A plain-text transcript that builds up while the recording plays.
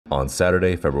On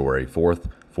Saturday, February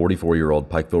 4th, 44-year-old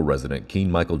Pikeville resident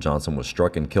Keene Michael Johnson was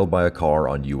struck and killed by a car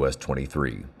on US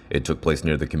 23. It took place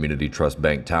near the Community Trust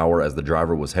Bank Tower as the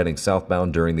driver was heading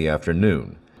southbound during the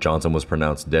afternoon. Johnson was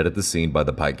pronounced dead at the scene by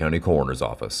the Pike County Coroner's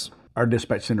Office. Our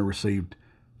dispatch center received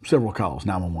several calls,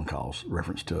 911 calls,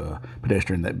 reference to a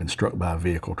pedestrian that had been struck by a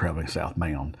vehicle traveling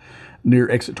southbound. Near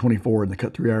exit 24 in the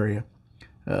cut-through area,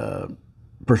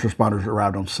 first responders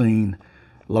arrived on scene,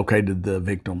 located the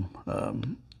victim.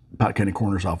 Pike County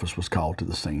Coroner's Office was called to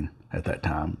the scene at that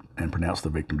time and pronounced the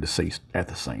victim deceased at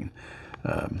the scene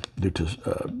due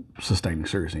to sustaining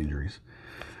serious injuries.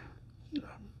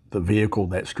 The vehicle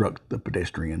that struck the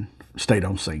pedestrian stayed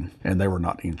on scene, and they were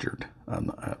not injured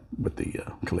with the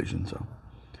collision. So,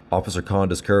 Officer Khan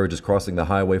discourages crossing the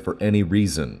highway for any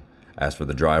reason. As for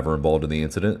the driver involved in the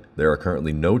incident, there are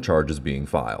currently no charges being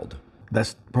filed.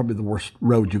 That's probably the worst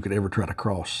road you could ever try to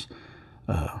cross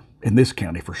in this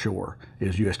county for sure,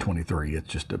 is US 23. It's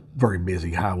just a very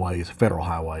busy highway. It's a federal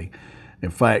highway.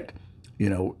 In fact, you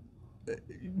know,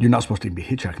 you're not supposed to even be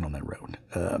hitchhiking on that road.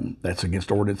 That's against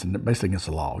ordinance and basically against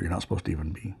the law. You're not supposed to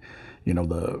even be, you know,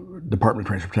 the Department of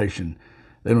Transportation,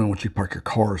 they don't want you to park your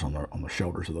cars on the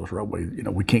shoulders of those roadways. You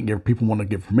know, we can't give, people want to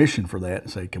give permission for that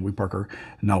and say, can we park our,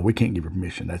 no, we can't give you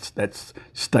permission. That's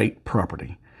state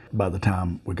property. By the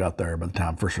time we got there, by the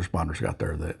time first responders got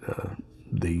there, that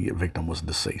the victim was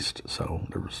deceased. So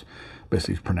there was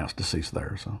basically pronounced deceased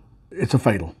there. So it's a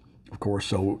fatal, of course,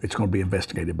 so it's going to be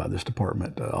investigated by this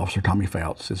department. Officer Tommy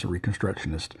Fouts is a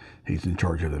reconstructionist. He's in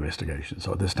charge of the investigation.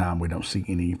 So at this time, we don't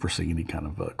foresee any kind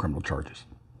of criminal charges.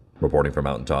 Reporting for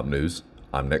Mountaintop News,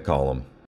 I'm Nick Collum.